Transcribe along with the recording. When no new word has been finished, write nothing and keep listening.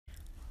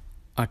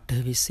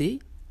අටවිසි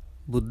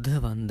බුද්ධ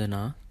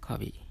වන්දනා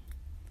කවි.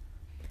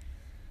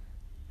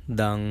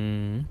 දං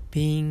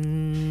පිං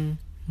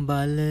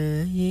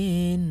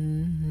බලයෙන්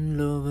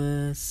ලොව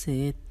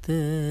සෙත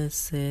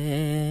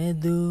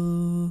සෑදු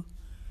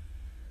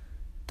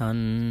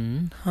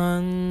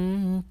තන්හං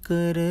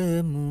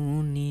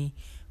කරමුනි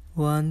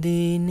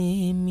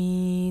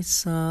වඳිනෙමි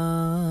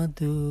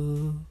සාදු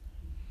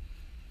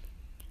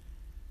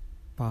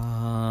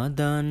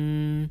පාදන්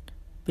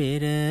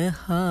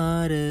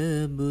පෙරහර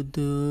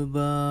බුදු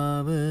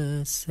බව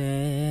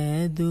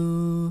සෑදු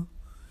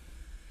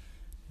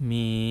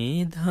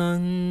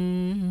මේධං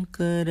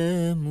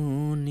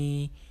කරමුනි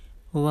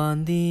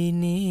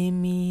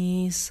වඳිනෙමි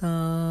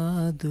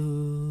සාදු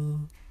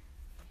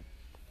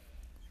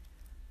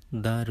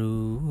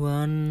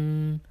දරුවන්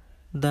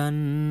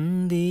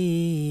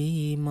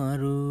දන්දී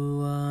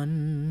මරුවන්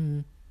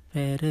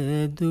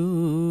පැරදු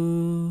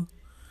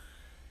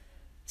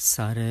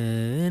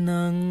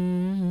සරණං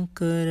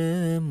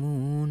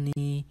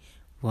කරමුනි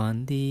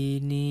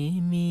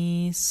වඳිනෙමි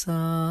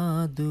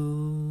සාදු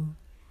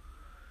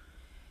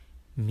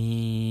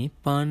මේ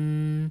පන්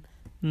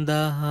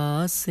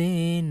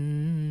දහසෙන්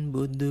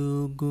බුදු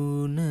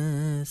ගුණ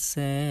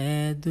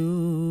සෑදු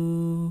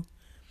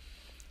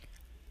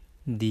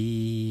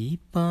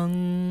දීපං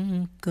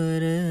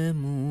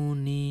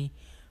කරමුනි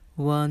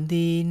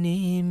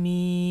වඳිනෙමි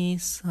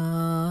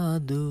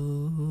සාදු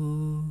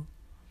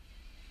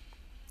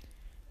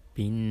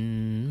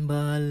පින්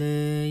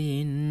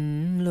බලයෙන්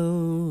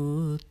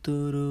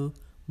ලෝතුරු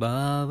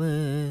බව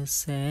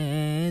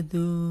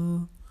සෑදු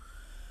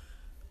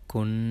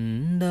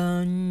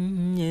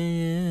කොණ්ඩඤ්ඤය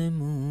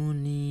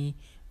මුනි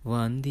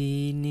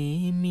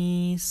වඳිනෙමි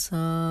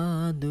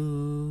සාදු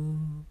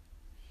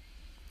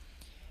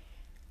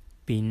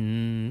පින්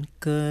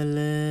කළ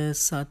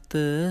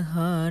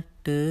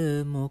සතහට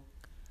මොක්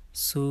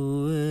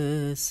සුව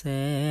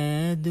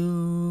සෑදු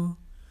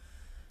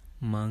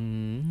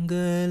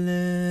මංගල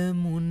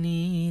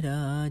මුනි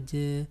රාජ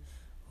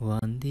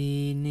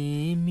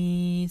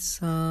වඳිනෙමි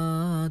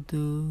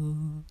සාදු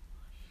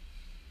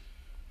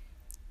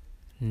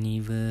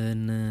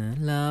නිවන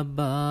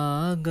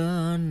ලබා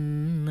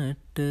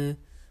ගන්නට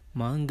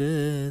මඟ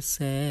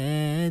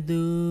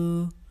සෑදු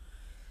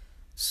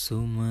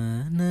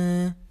සුමන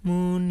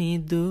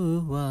මුනිදු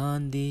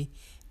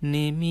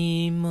වඳිනෙමි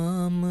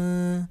මම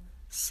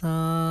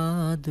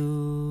සාදු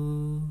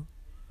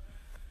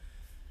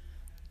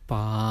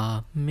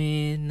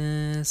පාමෙන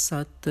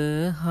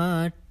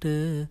සතහට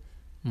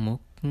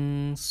මොක්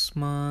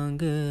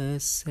ස්මග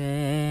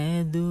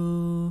සෑදු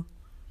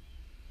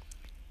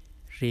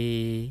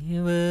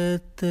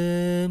රේවත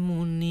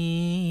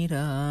මුනි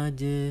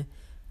රාජ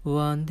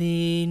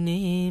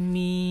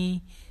වඳිනෙමි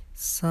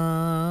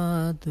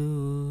සාදු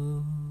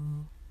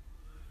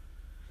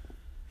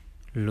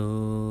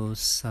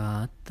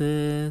ලෝසත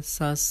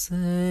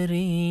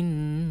සසරින්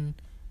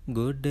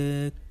ගොඩ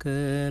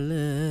කළ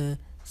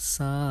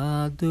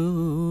සාදු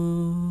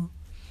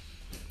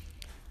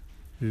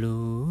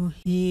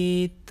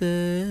ලෝහිත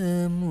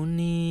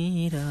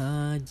මුනි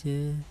රාජ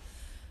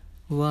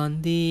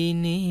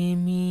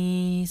වඳිනෙමි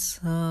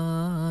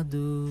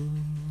සාදු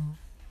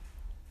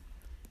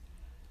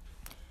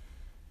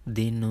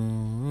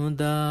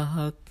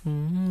දිනෝදාහක්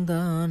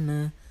දාන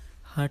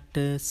හට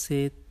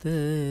සෙත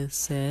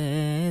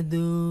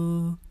සෑදු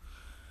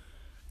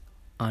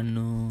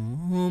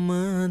අනෝම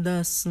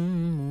දස්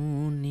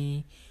මුනි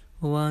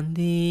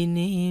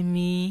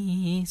වඳිනෙමි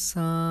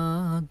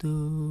සාදු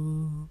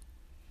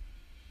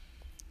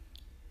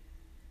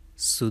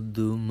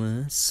සුදුම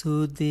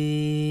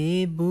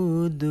සුදේ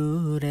බුදු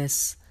රැස්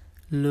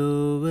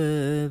ලොව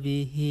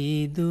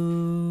විහිදු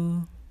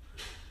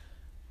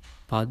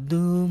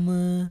පදුම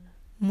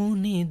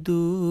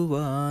මුනිදු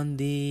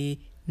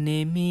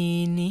වඳිනෙමි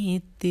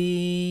නිති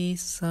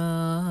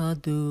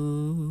සාදු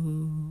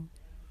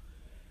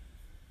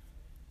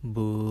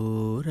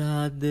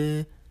බෝරද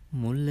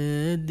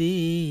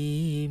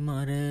මුලදී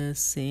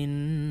මරසෙන්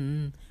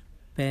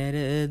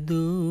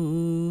පැරදු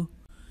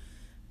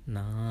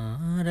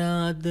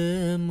නාරද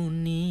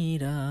මුනි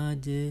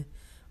රාජ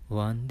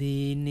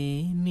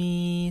වඳිනෙමි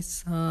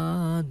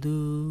සාදු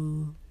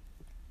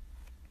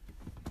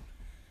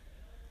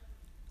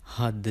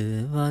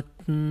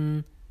හදවත්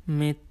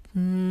මෙත්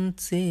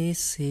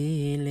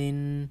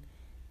සේසෙලෙන්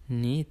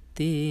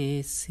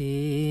නිතේසේදු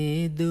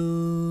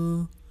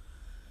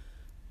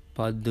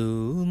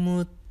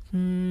පදුමුත්තර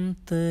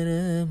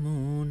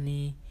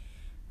මුනි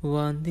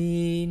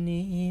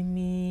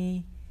වඳිනෙමි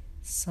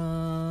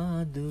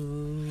සාදු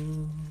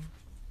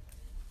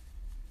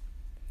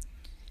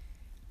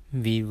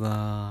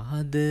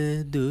විවාද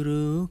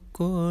දුරු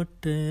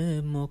කොට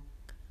මොක්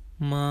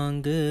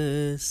මඟ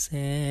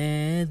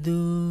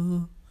සෑදු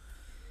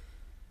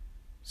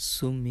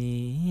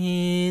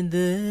සුමේද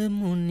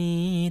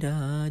මුනි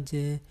රාජ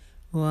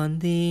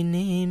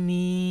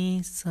වඳිනෙමි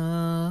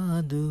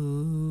සාදු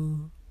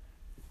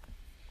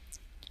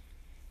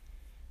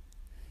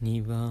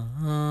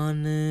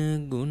නිවාන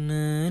ගුණ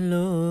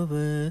ලොව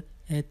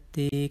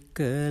ඇති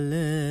කළ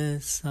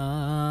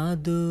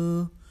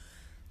සාදු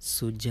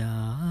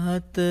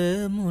සුජාත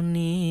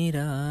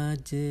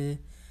මුනිරාජ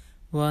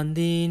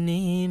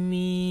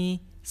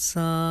වඳිනෙමි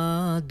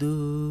සාදු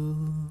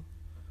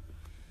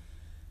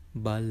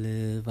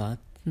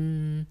බලවත්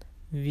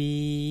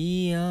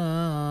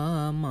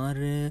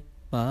වියාමර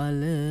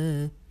බල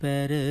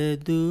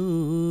පෙරදු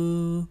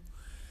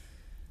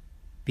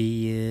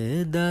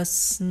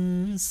පියදස්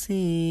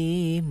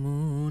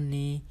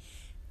සීමුනි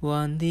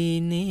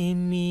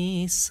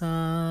වඳිනෙමි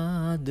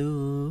සාදු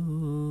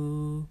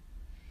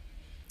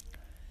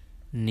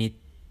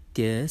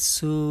නිත්‍ය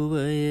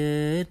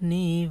සුවය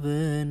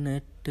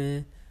නිවනට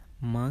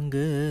මඟ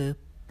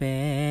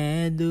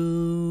පෑදු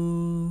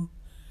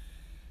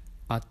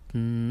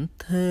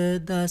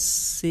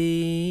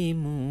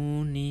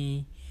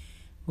අත්ථදස්සීමුනි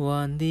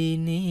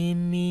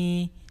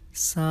වඳිනෙමි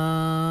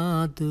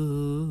සාදු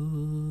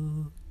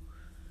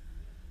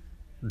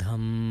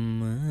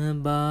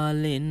ධම්ම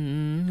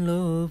බාලෙන්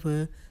ලොව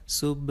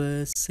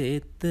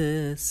සුබසෙත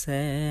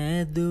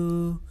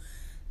සෑදු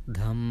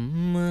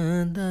ධම්ම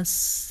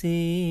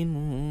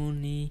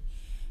දස්සීමුනි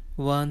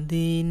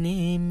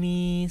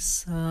වඳිනෙමි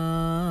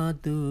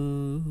සාදු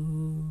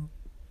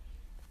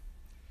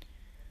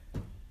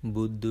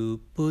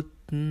බුදුපුත්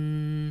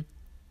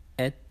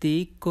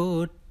ඇති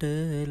කොට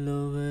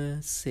ලොව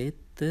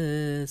සෙත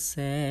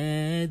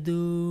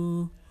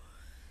සෑදු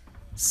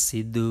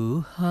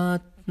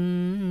සිදුහත්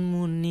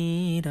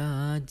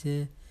මුනිරාජ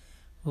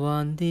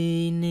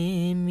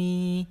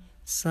වඳිනෙමි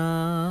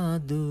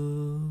සාදු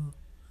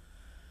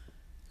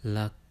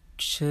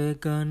ලක්ෂ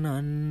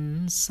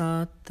ගණන්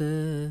සත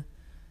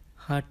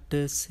හට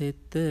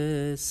සෙත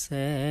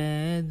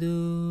සෑදු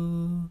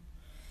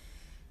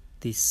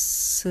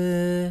තිස්ස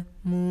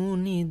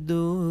මුනිදෝවාන්දි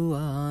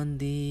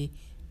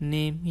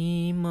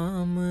නෙමි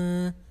මම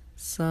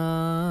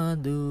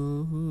සාදු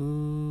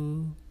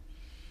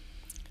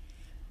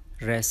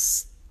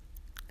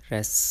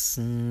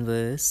රැස්ව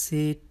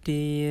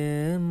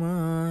සිටිය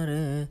මාර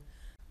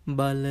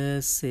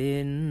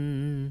බලසෙන්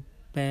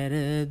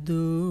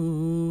පැරදු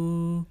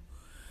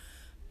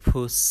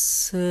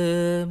පුස්ස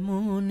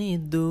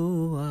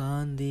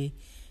මුනිදෝවාන්දි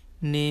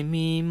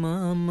නෙමි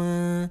මම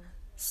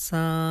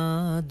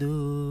සාදු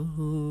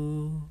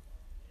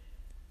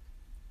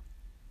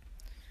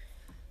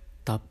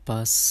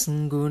තපස්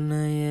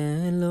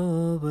ගුණය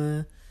ලොව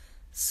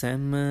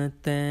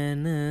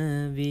සැමතැන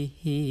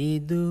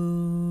විහිදු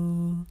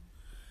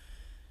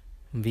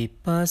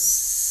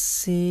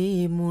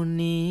විපස්සී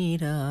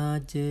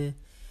මුනිරාජ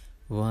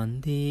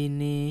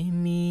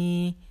වඳිනෙමි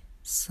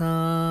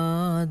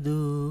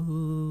සාදු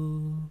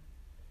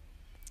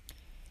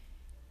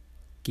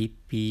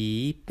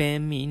කිපි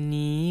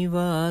පැමිණි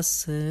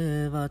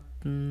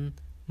වාසවත්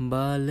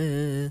බල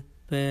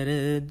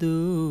පෙරදු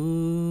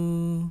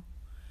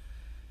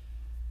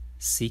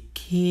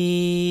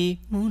සික්ඛී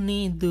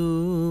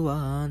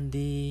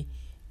මුනිදුවාන්දි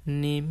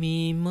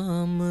නෙමි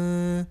මම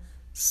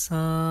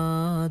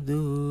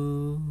සාදු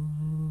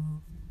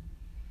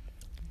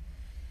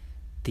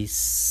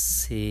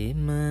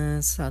තිස්සේම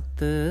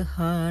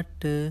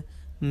සතහට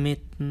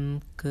මෙත්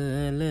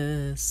කළ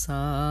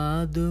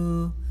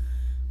සාදු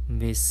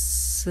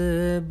විස්ස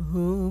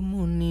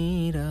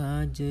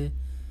භූමුනිරාජ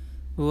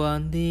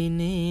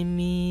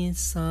වඳිනෙමි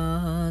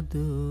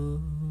සාදු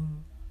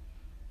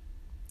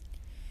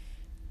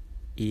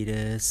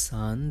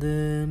ඉරසඳ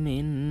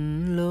මෙන්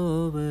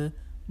ලොව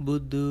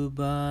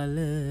බුදුබාල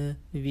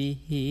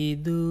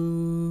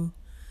විහිදු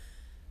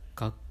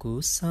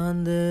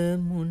කකුසඳ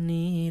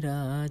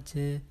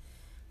මුනිරාජ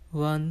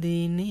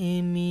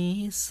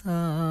වඳිනෙමි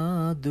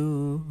සාදු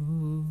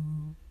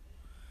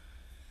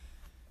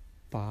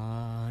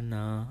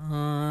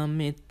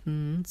පානාමෙත්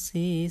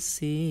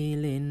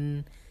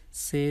සිසිලෙන්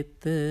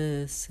සෙත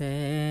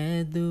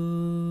සෑදු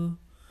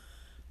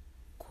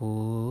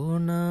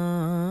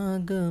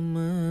කෝනාගම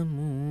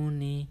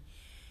මුනි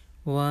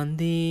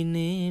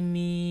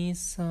වඳිනෙමි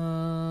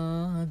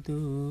සාදු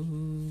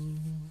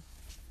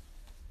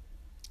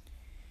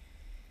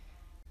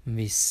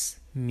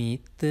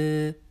විස්මිත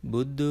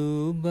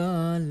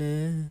බුදුබාල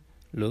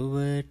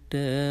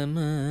ලොවටම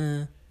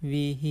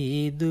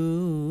විහිදු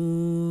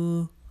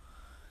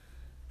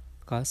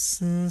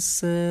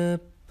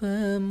කස්සප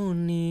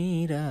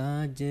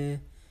මුනිරාජ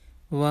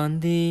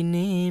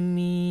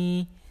වඳිනෙමි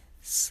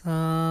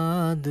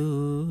සාදු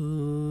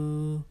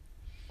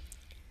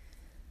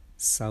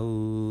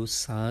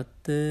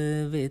සෞසත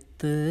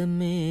වෙත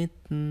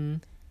මෙත්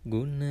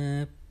ගුණ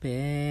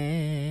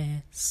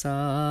පෑ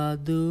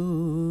සාදු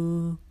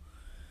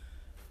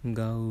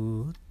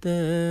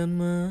ගෞතම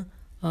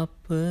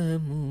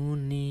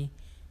අපමුනි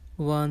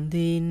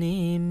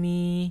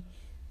වඳිනෙමි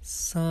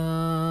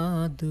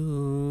සාදු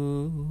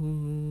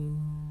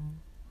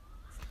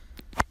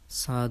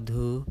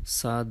සාදු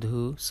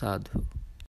සාදු සාදු